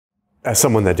as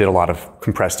someone that did a lot of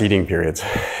compressed eating periods,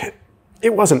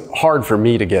 it wasn't hard for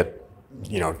me to get,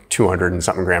 200 and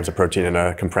something grams of protein in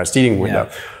a compressed eating window.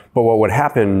 Yeah. But what would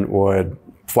happen would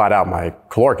flat out my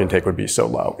caloric intake would be so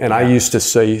low. And I used to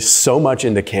say so much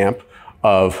into camp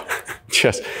of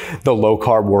just the low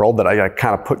carb world that I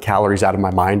kind of put calories out of my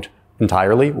mind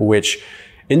entirely, which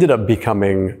ended up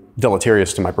becoming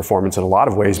deleterious to my performance in a lot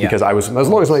of ways because I was, as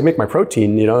long as I make my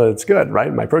protein, it's good,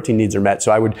 right? My protein needs are met.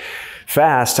 So I would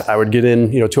fast, I would get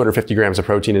in, 250 grams of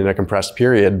protein in a compressed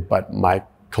period, but my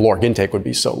caloric intake would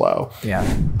be so low.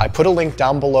 Yeah. I put a link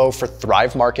down below for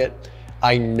Thrive Market.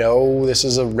 I know this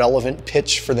is a relevant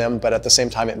pitch for them, but at the same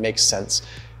time, it makes sense.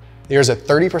 There's a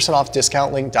 30% off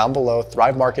discount link down below.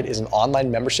 Thrive Market is an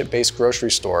online membership-based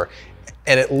grocery store,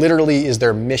 and it literally is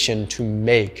their mission to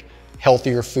make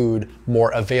healthier food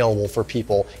more available for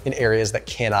people in areas that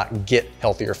cannot get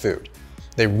healthier food.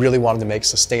 They really wanted to make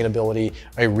sustainability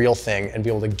a real thing and be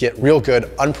able to get real good,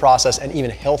 unprocessed, and even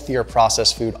healthier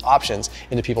processed food options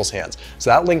into people's hands. So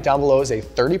that link down below is a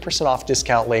 30% off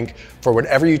discount link for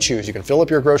whatever you choose. You can fill up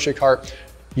your grocery cart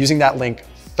using that link,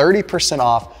 30%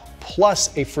 off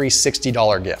plus a free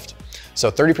 $60 gift. So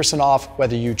 30% off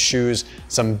whether you choose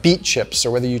some beet chips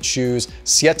or whether you choose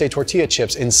siete tortilla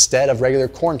chips instead of regular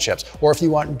corn chips, or if you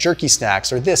want jerky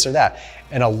snacks or this or that.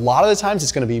 And a lot of the times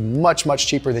it's gonna be much, much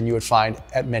cheaper than you would find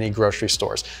at many grocery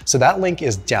stores. So that link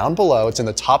is down below. It's in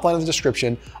the top line of the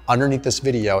description underneath this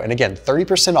video. And again,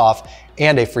 30% off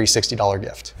and a free $60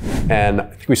 gift. And I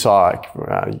think we saw,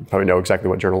 you probably know exactly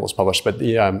what journal was published, but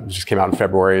it just came out in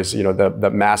February, is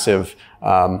the massive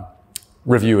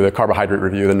review, the carbohydrate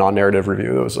review, the non-narrative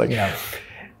review. It was like,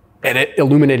 and it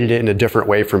illuminated it in a different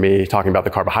way for me, talking about the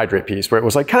carbohydrate piece, where it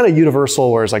was like kind of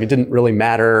universal, where it's like it didn't really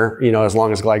matter, as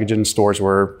long as glycogen stores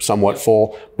were somewhat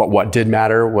full. But what did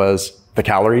matter was the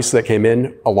calories that came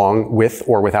in along with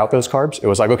or without those carbs. It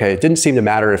was like, okay, it didn't seem to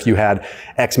matter if you had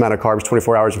X amount of carbs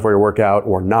 24 hours before your workout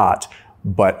or not.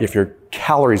 But if your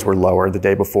calories were lower the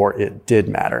day before, it did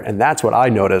matter. And that's what I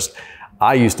noticed.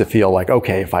 I used to feel like,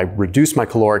 okay, if I reduce my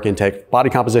caloric intake,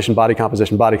 body composition,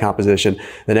 the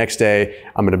next day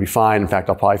I'm gonna be fine. In fact,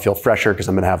 I'll probably feel fresher because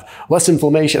I'm gonna have less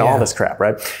inflammation, all this crap,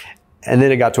 right? And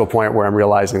then it got to a point where I'm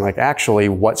realizing, like, actually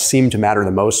what seemed to matter the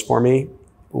most for me,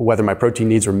 whether my protein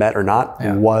needs were met or not,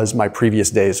 was my previous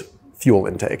day's fuel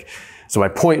intake. So my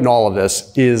point in all of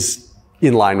this is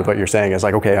in line with what you're saying. Is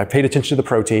like, okay, I paid attention to the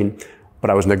protein,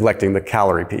 but I was neglecting the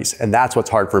calorie piece. And that's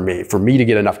what's hard for me. For me to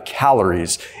get enough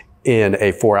calories in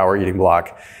a 4-hour eating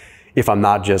block, if I'm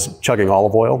not just chugging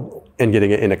olive oil and getting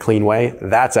it in a clean way,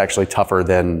 that's actually tougher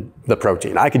than the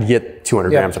protein. I could get 200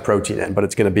 grams of protein in, but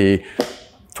it's gonna be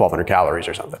 1,200 calories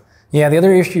or something. Yeah, the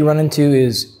other issue you run into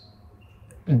is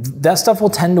that stuff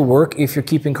will tend to work if you're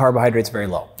keeping carbohydrates very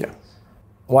low. Yeah.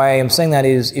 Why I'm saying that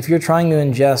is, if you're trying to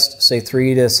ingest, say,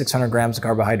 300 to 600 grams of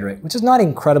carbohydrate, which is not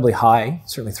incredibly high,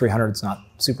 certainly 300 is not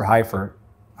super high for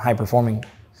high performing.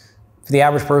 For the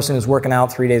average person who's working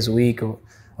out 3 days a week,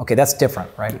 okay, that's different,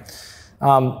 right?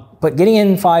 But getting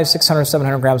in 500, 600,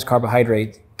 700 grams of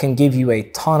carbohydrate can give you a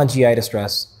ton of GI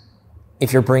distress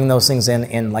if you're bringing those things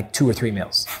in like 2 or 3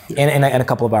 meals in a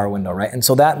couple of hour window, right? And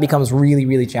so that becomes really,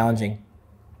 really challenging.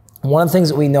 One of the things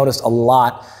that we noticed a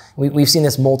lot, we've seen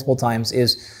this multiple times,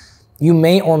 is you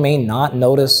may or may not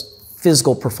notice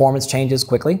physical performance changes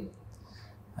quickly.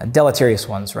 Deleterious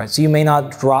ones, right? So you may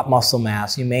not drop muscle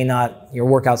mass, your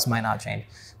workouts might not change,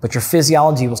 but your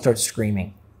physiology will start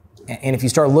screaming. And if you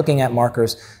start looking at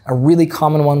markers, a really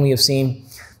common one we have seen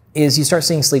is you start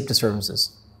seeing sleep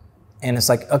disturbances. And it's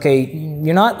like, okay,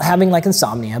 you're not having like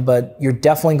insomnia, but you're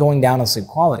definitely going down on sleep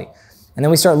quality. And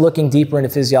then we start looking deeper into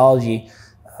physiology.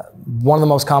 One of the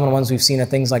most common ones we've seen are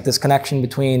things like this connection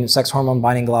between sex hormone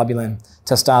binding globulin,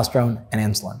 testosterone, and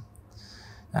insulin.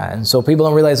 And so people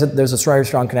don't realize that there's a very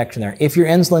strong connection there. If your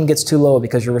insulin gets too low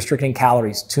because you're restricting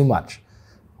calories too much,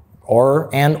 or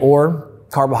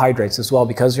carbohydrates as well,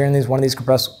 because you're in one of these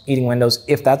compressed eating windows,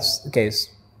 if that's the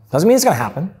case, doesn't mean it's going to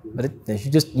happen, but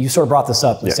you sort of brought this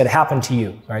up. You said it happened to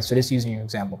you, right? So just using your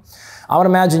example, I would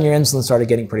imagine your insulin started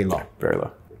getting pretty low. Very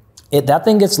low. If that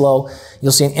thing gets low,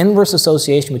 you'll see an inverse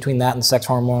association between that and sex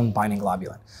hormone binding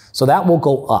globulin. So that will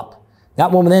go up.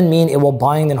 That will then mean it will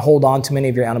bind and hold on to many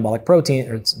of your anabolic protein,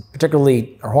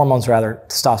 or hormones rather,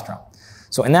 testosterone.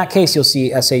 So in that case, you'll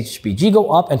see SHBG go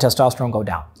up and testosterone go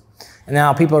down. And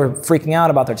now people are freaking out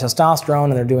about their testosterone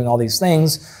and they're doing all these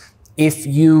things. If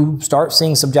you start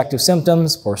seeing subjective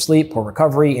symptoms, poor sleep, poor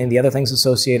recovery, and the other things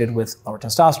associated with lower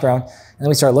testosterone, and then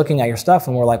we start looking at your stuff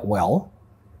and we're like, well,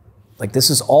 like this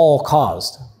is all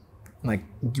caused. Like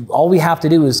all we have to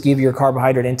do is give your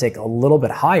carbohydrate intake a little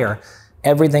bit higher.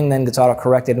 Everything then gets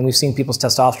auto-corrected, and we've seen people's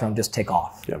testosterone just take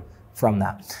off from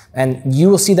that. And you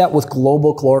will see that with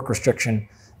global caloric restriction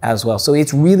as well. So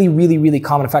it's really, really, really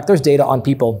common. In fact, there's data on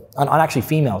people, on actually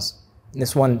females. In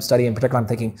this one study in particular I'm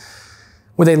thinking,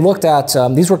 where they looked at,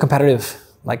 these were competitive,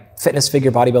 like fitness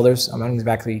figure bodybuilders. I don't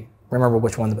exactly remember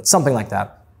which one, but something like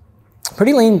that.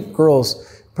 Pretty lean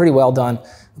girls, pretty well done.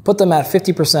 Put them at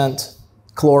 50%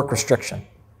 caloric restriction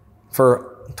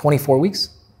for 24 weeks,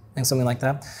 I think something like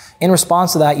that. In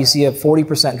response to that, you see a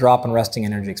 40% drop in resting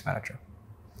energy expenditure.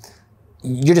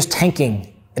 You're just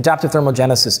tanking. Adaptive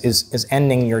thermogenesis is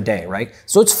ending your day, right?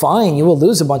 So it's fine. You will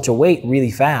lose a bunch of weight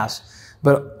really fast.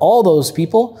 But all those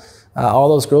people, all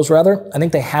those girls rather, I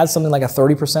think they had something like a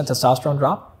 30% testosterone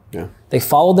drop. Yeah. They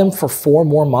followed them for 4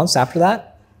 more months after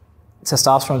that.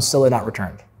 Testosterone still had not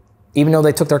returned, even though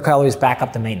they took their calories back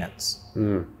up to maintenance.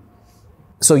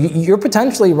 So you're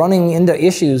potentially running into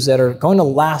issues that are going to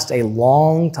last a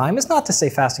long time. It's not to say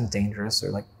fasting's dangerous or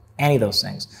like any of those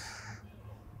things.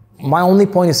 My only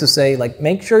point is to say, like,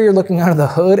 make sure you're looking under the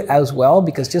hood as well,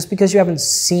 because just because you haven't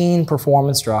seen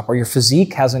performance drop or your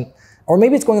physique hasn't, or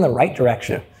maybe it's going in the right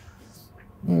direction.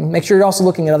 Yeah. Make sure you're also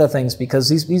looking at other things, because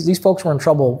these folks were in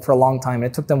trouble for a long time.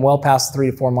 It took them well past the 3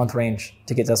 to 4 month range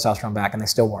to get testosterone back, and they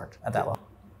still weren't at that level.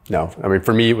 No, I mean,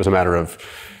 for me, it was a matter of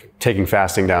taking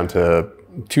fasting down to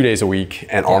 2 days a week.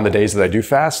 And on the days that I do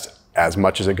fast, as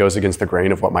much as it goes against the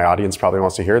grain of what my audience probably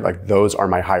wants to hear, like those are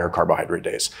my higher carbohydrate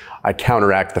days. I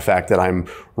counteract the fact that I'm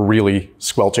really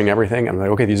squelching everything. I'm like,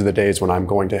 okay, these are the days when I'm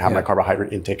going to have my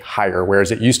carbohydrate intake higher. Whereas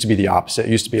it used to be the opposite.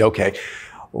 It used to be, okay,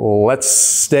 let's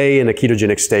stay in a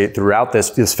ketogenic state throughout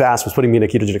this fast was putting me in a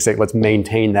ketogenic state. Let's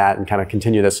maintain that and kind of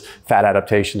continue this fat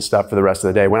adaptation stuff for the rest of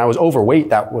the day. When I was overweight,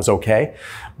 that was okay.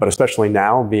 But especially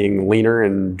now, being leaner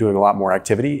and doing a lot more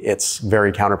activity, it's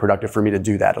very counterproductive for me to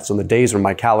do that. So in the days when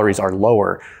my calories are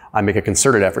lower, I make a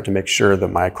concerted effort to make sure that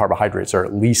my carbohydrates are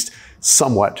at least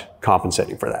somewhat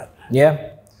compensating for that.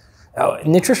 Yeah.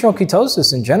 Nutritional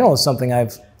ketosis in general is something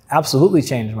I've absolutely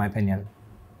changed my opinion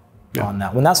on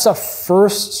that. When that stuff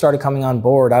first started coming on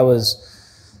board, I was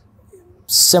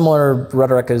similar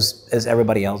rhetoric as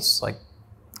everybody else, like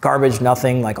garbage,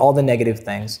 nothing, like all the negative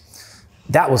things.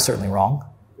 That was certainly wrong.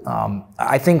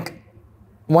 I think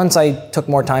once I took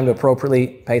more time to appropriately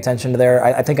pay attention to there,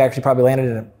 I think I actually probably landed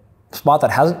in a spot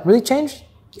that hasn't really changed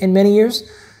in many years.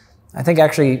 I think I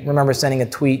actually remember sending a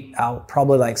tweet out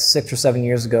probably like 6 or 7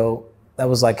 years ago that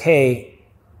was like, hey,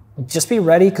 just be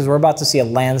ready, because we're about to see a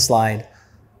landslide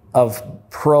of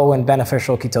pro and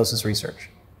beneficial ketosis research.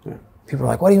 Yeah. People are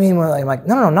like, what do you mean? I'm like,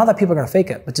 no, not that people are going to fake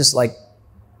it, but just like,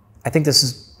 I think this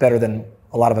is better than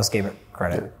a lot of us gave it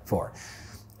credit for.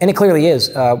 And it clearly is.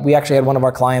 We actually had one of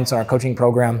our clients in our coaching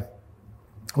program.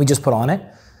 We just put on it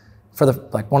for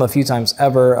one of the few times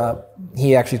ever.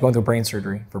 He actually is going through brain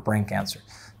surgery for brain cancer.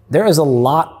 There is a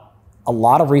lot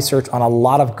of research on a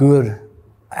lot of good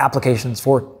applications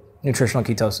for nutritional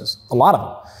ketosis. A lot of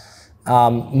them.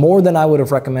 More than I would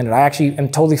have recommended. I actually am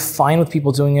totally fine with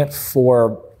people doing it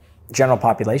for general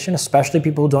population, especially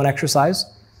people who don't exercise.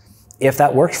 If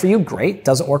that works for you, great.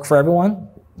 Doesn't work for everyone.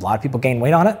 A lot of people gain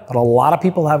weight on it, but a lot of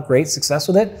people have great success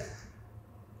with it.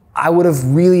 I would have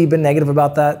really been negative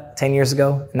about that 10 years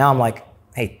ago. Now I'm like,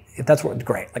 hey, if that's what,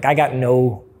 great. Like, I got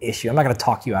no issue. I'm not going to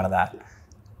talk you out of that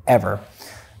ever.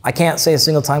 I can't say a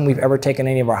single time we've ever taken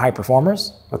any of our high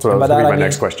performers. That's what was my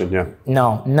next question, yeah.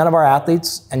 No, none of our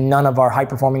athletes and none of our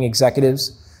high-performing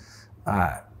executives,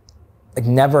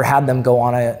 never had them go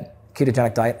on a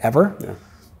ketogenic diet ever. Yeah.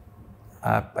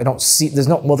 I don't see,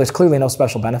 there's clearly no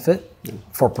special benefit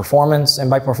for performance. And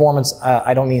by performance,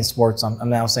 I don't mean sports. I'm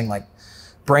now saying like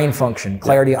brain function,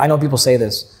 clarity. I know people say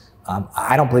this.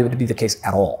 I don't believe it to be the case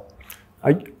at all.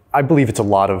 I believe it's a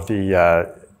lot of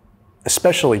the,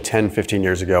 especially 10, 15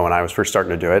 years ago when I was first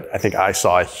starting to do it, I think I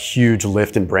saw a huge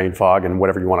lift in brain fog and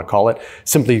whatever you want to call it,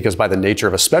 simply because by the nature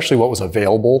of especially what was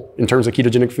available in terms of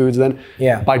ketogenic foods then,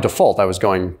 by default, I was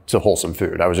going to wholesome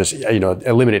food. I was just,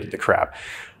 eliminated the crap.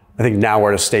 I think now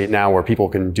we're at a state now where people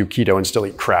can do keto and still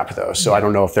eat crap though. So I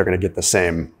don't know if they're going to get the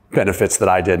same benefits that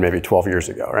I did maybe 12 years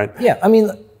ago, right? Yeah, I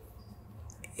mean,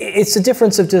 it's a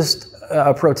difference of just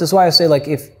approach. That's why I say, like,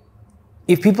 if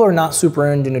people are not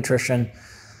super into nutrition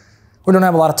or don't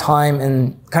have a lot of time,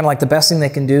 and kind of like the best thing they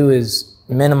can do is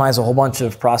minimize a whole bunch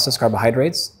of processed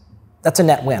carbohydrates, that's a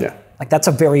net win. Yeah. Like, that's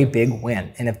a very big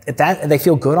win. And if they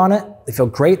feel good on it, they feel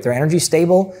great, their energy's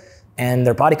stable, and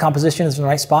their body composition is in the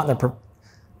right spot, and they're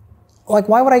like,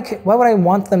 why would I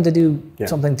want them to do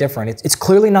something different? It's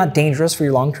clearly not dangerous for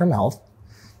your long-term health.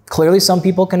 Clearly, some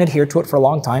people can adhere to it for a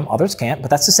long time, others can't, but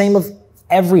that's the same of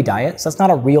every diet, so that's not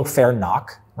a real fair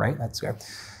knock, right? That's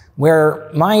where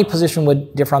my position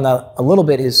would differ on that a little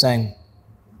bit is saying,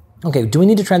 okay, do we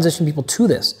need to transition people to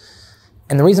this?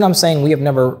 And the reason I'm saying we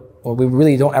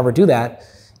really don't ever do that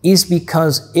is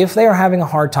because if they are having a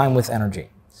hard time with energy,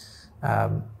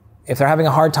 if they're having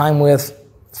a hard time with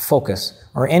focus,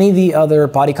 or any of the other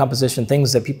body composition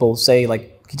things that people say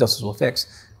like ketosis will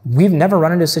fix, we've never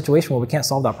run into a situation where we can't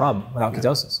solve that problem without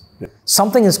ketosis. Yeah.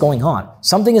 Something is going on.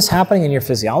 Something is happening in your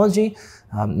physiology,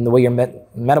 the way your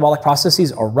metabolic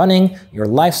processes are running, your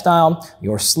lifestyle,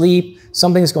 your sleep.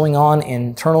 Something is going on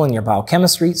internal in your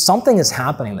biochemistry. Something is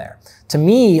happening there. To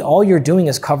me, all you're doing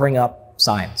is covering up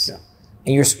signs. Yeah.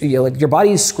 And your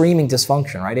body is screaming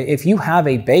dysfunction, right? If you have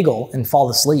a bagel and fall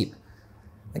asleep,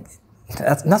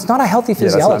 that's not a healthy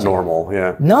physiology. Yeah, that's not normal,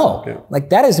 yeah. No, yeah. Like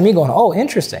that is me going, oh,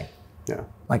 interesting. Yeah.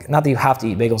 Like, not that you have to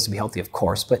eat bagels to be healthy, of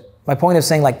course, but my point is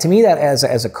saying, like, to me, that as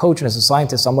a coach and as a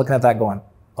scientist, I'm looking at that going,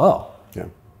 oh, yeah,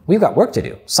 we've got work to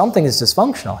do. Something is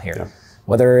dysfunctional here. Yeah.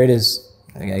 Whether it is,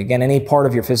 again, any part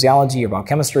of your physiology, your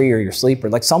biochemistry, or your sleep, or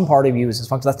like some part of you is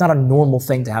dysfunctional. That's not a normal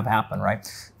thing to have happen, right?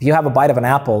 If you have a bite of an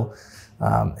apple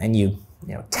and you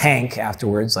tank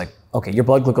afterwards, like, okay, your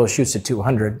blood glucose shoots to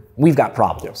 200, we've got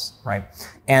problems, right?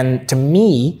 And to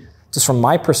me, just from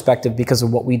my perspective, because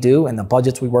of what we do and the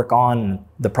budgets we work on and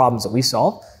the problems that we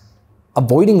solve,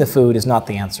 avoiding the food is not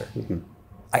the answer. Mm-hmm.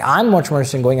 I'm much more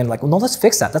interested in going in like, well, no, let's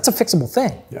fix that. That's a fixable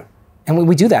thing. Yeah. And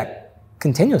we do that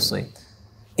continuously.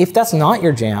 If that's not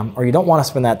your jam, or you don't want to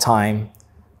spend that time,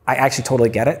 I actually totally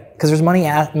get it. Because there's many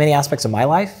aspects of my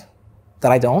life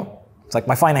that I don't. It's like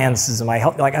my finances and my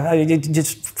health, like,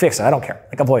 just fix it. I don't care.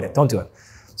 Like, avoid it. Don't do it.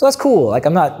 So that's cool. Like,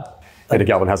 I'm not... Like,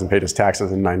 Galpin hasn't paid his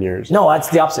taxes in 9 years. No, that's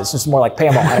the opposite. It's just more like, pay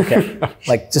them all. I don't care.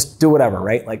 Like, just do whatever,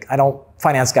 right? Like, I don't,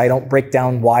 finance guy, don't break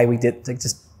down why we did, like,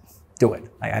 just do it.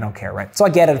 I don't care, right? So I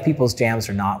get it if people's jams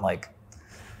are not like...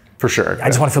 For sure. I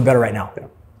just want to feel better right now. Yeah.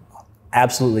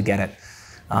 Absolutely get it.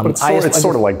 But it's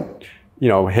sort of like,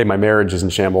 hey, my marriage is in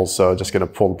shambles, so just going to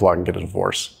pull the plug and get a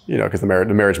divorce, because the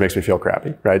marriage makes me feel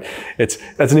crappy, right? That's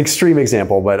an extreme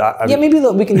example, but maybe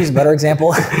we can use a better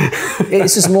example.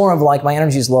 It's just more of like, my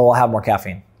energy is low, I'll have more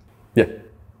caffeine. Yeah.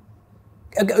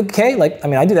 Okay,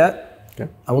 I do that. Okay.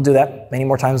 I will do that many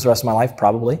more times the rest of my life,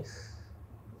 probably.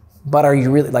 But are you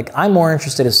really, I'm more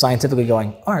interested in scientifically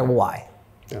going, all right, well, why?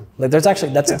 Yeah. Like, there's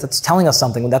actually, that's telling us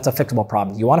something. That's a fixable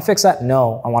problem. You want to fix that?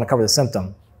 No, I want to cover the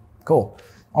symptom. Cool.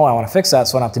 Oh, I want to fix that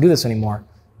so I don't have to do this anymore.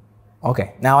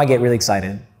 Okay, now I get really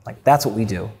excited. Like, that's what we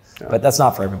do. Yeah. But that's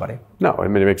not for everybody. No, it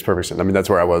makes perfect sense. That's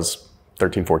where I was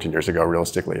 13, 14 years ago,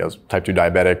 realistically. I was type 2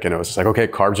 diabetic, and it was just like, okay,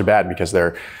 carbs are bad because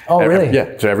they're... Oh, really?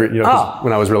 Yeah. So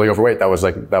when I was really overweight, that was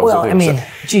the thing.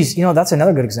 Geez, that's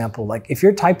another good example. Like, if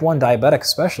you're type 1 diabetic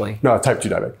especially... No, type 2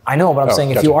 diabetic. I know, but I'm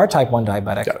saying if you are type 1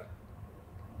 diabetic,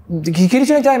 the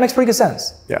ketogenic diet makes pretty good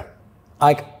sense. Yeah.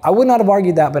 Like, I would not have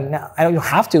argued that, but now, I don't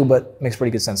have to, but it makes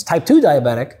pretty good sense. Type 2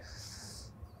 diabetic,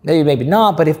 maybe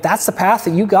not, but if that's the path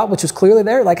that you got, which was clearly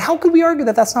there, like, how could we argue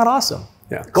that that's not awesome?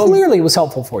 Yeah. Clearly it was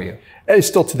helpful for you. And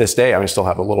still to this day, I still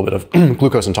have a little bit of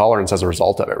glucose intolerance as a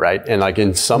result of it, right? And like,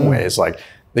 in some ways, like,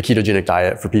 the ketogenic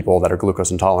diet for people that are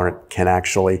glucose intolerant can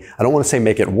actually, I don't want to say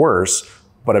make it worse,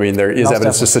 but there is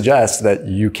evidence to suggest that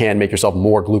you can make yourself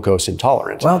more glucose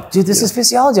intolerant. Well, dude, this is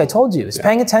physiology. I told you. It's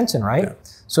paying attention, right? Yeah.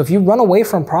 So if you run away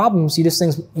from problems,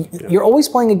 you're always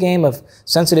playing a game of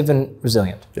sensitive and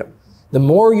resilient. Yeah. The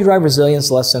more you drive resilience,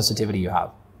 the less sensitivity you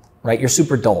have, right? You're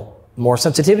super dull. The more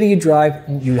sensitivity you drive,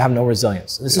 you have no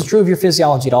resilience. This is true of your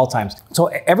physiology at all times. So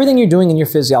everything you're doing in your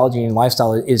physiology and your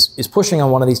lifestyle is pushing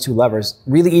on one of these two levers.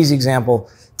 Really easy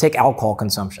example, take alcohol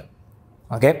consumption,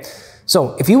 okay?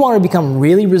 So if you want to become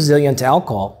really resilient to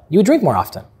alcohol, you would drink more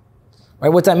often, right?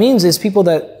 What that means is people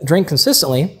that drink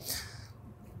consistently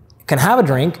can have a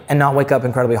drink and not wake up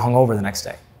incredibly hungover the next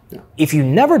day. Yeah. If you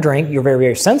never drink, you're very,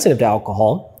 very sensitive to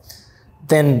alcohol,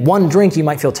 then one drink, you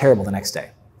might feel terrible the next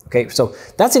day. Okay, so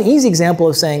that's an easy example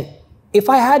of saying, if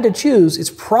I had to choose, it's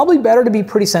probably better to be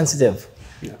pretty sensitive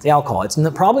to alcohol. It's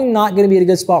probably not going to be at a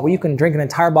good spot where you can drink an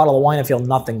entire bottle of wine and feel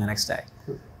nothing the next day.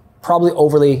 Probably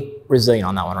overly resilient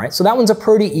on that one, right? So that one's a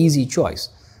pretty easy choice.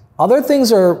 Other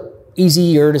things are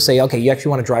easier to say, okay, you actually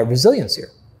want to drive resilience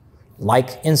here,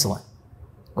 like insulin,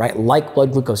 right? Like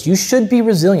blood glucose. You should be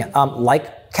resilient,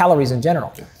 like calories in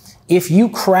general. Yeah. If you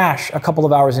crash a couple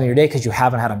of hours in your day because you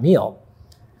haven't had a meal,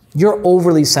 you're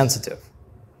overly sensitive,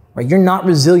 right? You're not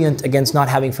resilient against not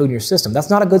having food in your system. That's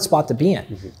not a good spot to be in.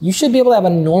 Mm-hmm. You should be able to have a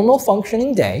normal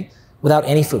functioning day without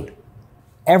any food.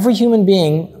 Every human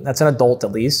being, that's an adult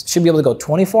at least, should be able to go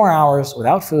 24 hours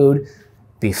without food,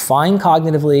 be fine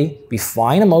cognitively, be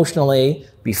fine emotionally,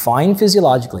 be fine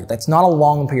physiologically. That's not a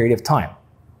long period of time,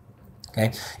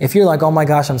 okay? If you're like, oh my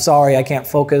gosh, I'm sorry, I can't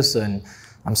focus, and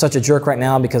I'm such a jerk right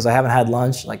now because I haven't had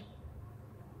lunch, like,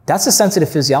 that's a sensitive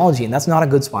physiology, and that's not a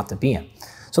good spot to be in.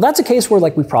 So that's a case where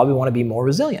like we probably want to be more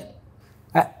resilient.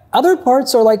 Other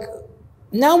parts are like,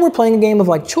 now we're playing a game of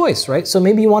like choice, right? So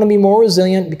maybe you want to be more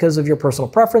resilient because of your personal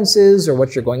preferences or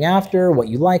what you're going after, what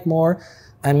you like more,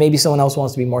 and maybe someone else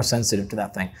wants to be more sensitive to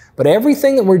that thing. But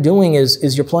everything that we're doing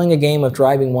is you're playing a game of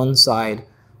driving one side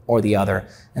or the other.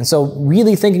 And so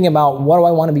really thinking about what do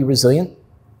I want to be resilient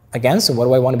against and what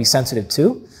do I want to be sensitive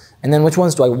to? And then which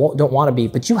ones do I don't want to be?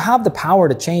 But you have the power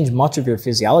to change much of your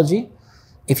physiology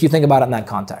if you think about it in that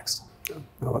context.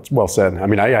 Well, that's well said. I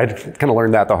mean, I kind of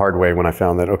learned that the hard way when I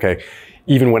found that, okay,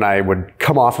 even when I would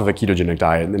come off of a ketogenic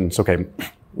diet, and it's okay,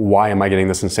 why am I getting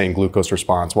this insane glucose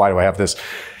response? Why do I have this?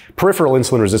 Peripheral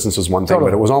insulin resistance was one thing,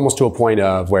 but it was almost to a point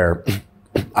of where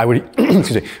I would,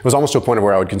 excuse me, it was almost to a point of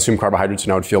where I would consume carbohydrates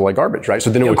and I would feel like garbage, right? So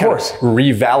then it would kind of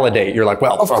revalidate. You're like,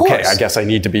 well, okay, I guess I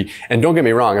need to be, and don't get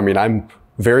me wrong, I mean, I'm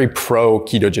very pro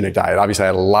ketogenic diet. Obviously I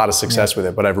had a lot of success with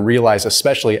it, but I've realized,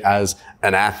 especially as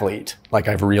an athlete, like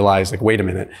I've realized, like, wait a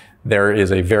minute, there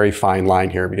is a very fine line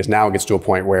here, because now it gets to a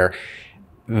point where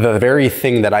the very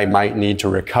thing that I might need to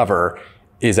recover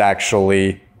is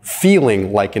actually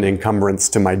feeling like an encumbrance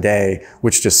to my day,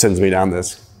 which just sends me down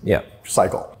this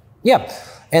cycle. Yeah,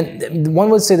 and one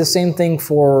would say the same thing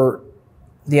for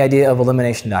the idea of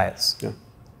elimination diets. Yeah.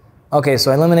 Okay,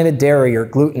 so I eliminated dairy or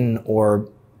gluten or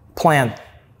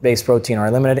plant-based protein, or I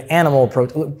eliminated animal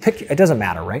protein. It doesn't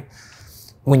matter, right?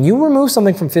 When you remove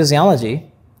something from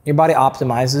physiology, your body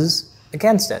optimizes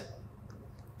against it.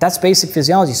 That's basic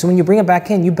physiology. So when you bring it back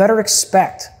in, you better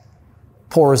expect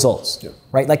poor results,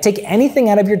 right? Like take anything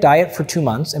out of your diet for 2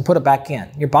 months and put it back in.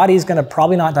 Your body is going to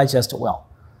probably not digest it well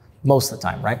most of the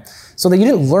time, right? So that you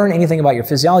didn't learn anything about your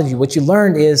physiology. What you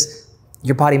learned is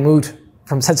your body moved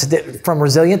from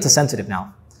resilient to sensitive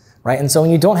now, right? And so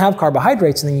when you don't have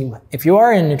carbohydrates, and then if you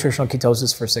are in nutritional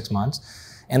ketosis for 6 months,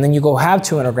 and then you go have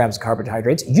 200 grams of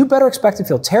carbohydrates, you better expect to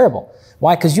feel terrible.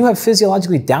 Why? Because you have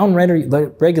physiologically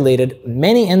down-regulated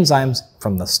many enzymes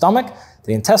from the stomach, to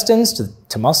the intestines,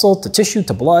 to muscle, to tissue,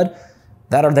 to blood,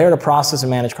 that are there to process and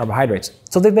manage carbohydrates.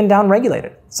 So they've been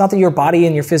down-regulated. It's not that your body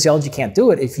and your physiology can't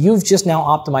do it. If you've just now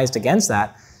optimized against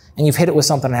that, and you've hit it with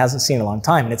something it hasn't seen in a long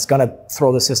time, and it's going to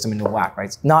throw the system into whack, right?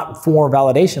 It's not for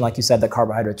validation, like you said, that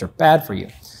carbohydrates are bad for you.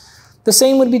 The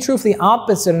same would be true for the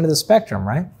opposite end of the spectrum,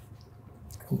 right?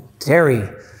 Dairy,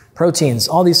 proteins,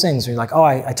 all these things. You're like, oh,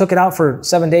 I took it out for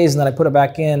 7 days and then I put it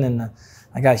back in and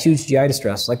I got huge GI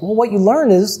distress. Like, well, what you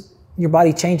learned is your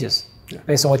body changes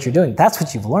based on what you're doing. That's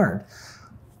what you've learned.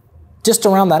 Just to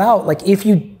round that out, like if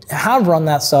you have run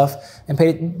that stuff and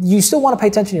you still want to pay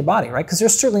attention to your body, right? Because there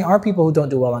certainly are people who don't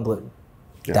do well on gluten.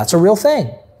 Yeah. That's a real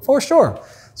thing, for sure.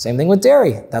 Same thing with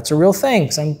dairy. That's a real thing.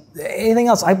 Anything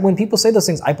else, when people say those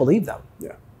things, I believe them.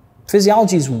 Yeah.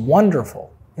 Physiology is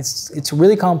wonderful. It's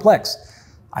really complex.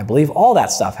 I believe all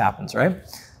that stuff happens, right?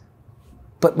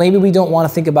 But maybe we don't want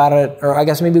to think about it, or I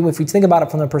guess maybe if we think about it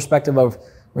from the perspective of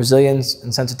resilience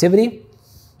and sensitivity,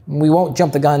 we won't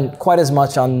jump the gun quite as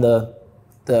much on the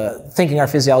thinking our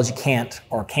physiology can't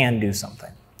or can do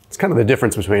something. It's kind of the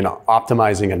difference between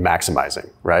optimizing and maximizing,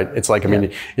 right? It's like, I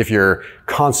mean, if you're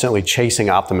constantly chasing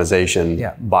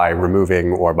optimization by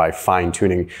removing or by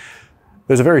fine-tuning,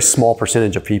 there's a very small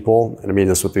percentage of people, and I mean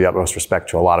this with the utmost respect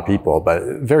to a lot of people, but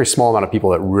a very small amount of people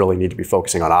that really need to be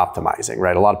focusing on optimizing,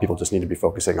 right? A lot of people just need to be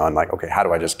focusing on like, okay, how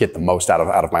do I just get the most out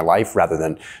of my life rather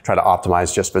than try to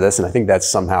optimize just for this? And I think that's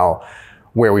somehow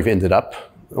where we've ended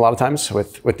up a lot of times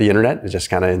with the internet. It just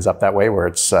kind of ends up that way where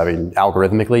it's, I mean,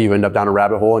 algorithmically you end up down a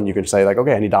rabbit hole and you can say like,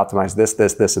 okay, I need to optimize this,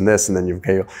 this, this, and this. And then you're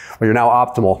now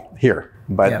optimal here,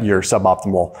 but you're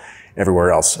suboptimal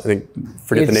everywhere else. I think,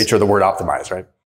 forget the nature of the word optimize, right?